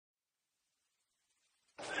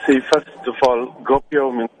See, first of all,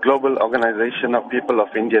 Gopio means Global Organization of People of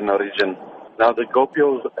Indian Origin. Now, the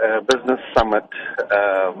Gopio Business Summit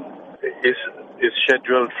is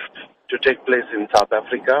scheduled to take place in South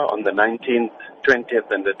Africa on the 19th, 20th,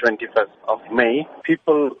 and the 21st of May.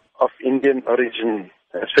 People of Indian origin,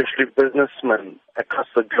 especially businessmen across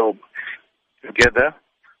the globe, together,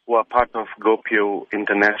 who are part of Gopio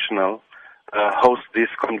International, host these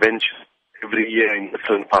conventions every year in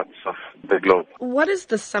different parts of the globe. What is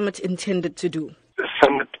the summit intended to do? The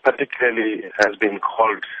summit particularly has been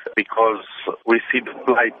called because we see the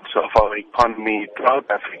plight of our economy throughout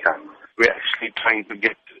Africa. We're actually trying to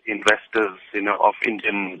get investors, of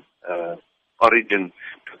Indian origin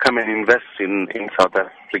to come and invest in South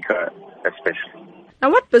Africa especially. Now,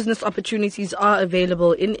 what business opportunities are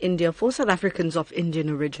available in India for South Africans of Indian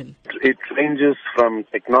origin? It ranges from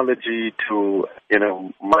technology to,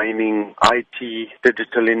 mining, IT,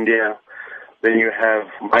 digital India. Then you have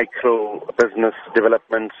micro business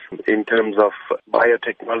developments in terms of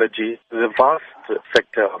biotechnology. There's a vast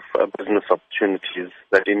sector of business opportunities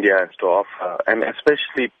that India has to offer. And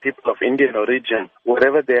especially people of Indian origin,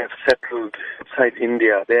 wherever they have settled outside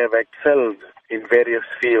India, they have excelled in various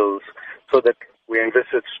fields so that we envisage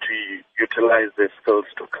to utilize their skills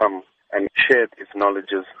to come and share these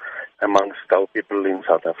knowledges amongst our people in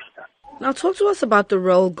South Africa. Now, talk to us about the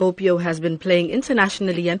role Gopio has been playing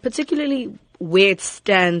internationally and particularly where it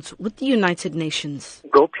stands with the United Nations.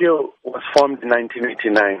 Gopio was formed in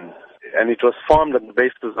 1989, and it was formed on the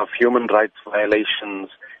basis of human rights violations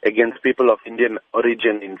against people of Indian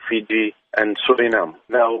origin in Fiji and Suriname.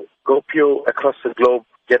 Now, Gopio across the globe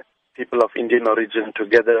get people of Indian origin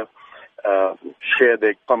together, share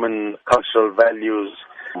their common cultural values,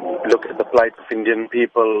 look at the plight of Indian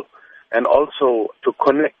people, and also to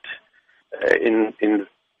connect in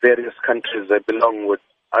various countries that belong with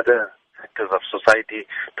other sectors of society,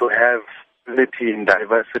 to have unity and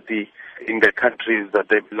diversity in the countries that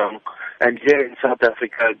they belong. And here in South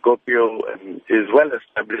Africa, Gopio is well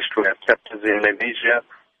established. We have chapters in Lenasia,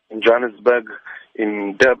 in Johannesburg,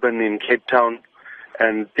 in Durban, in Cape Town.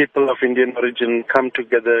 And people of Indian origin come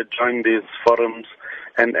together, join these forums,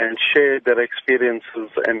 and share their experiences,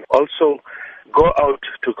 and also go out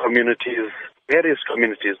to communities, various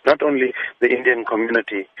communities, not only the Indian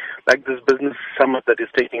community. Like this business summit that is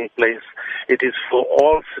taking place, it is for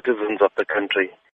all citizens of the country.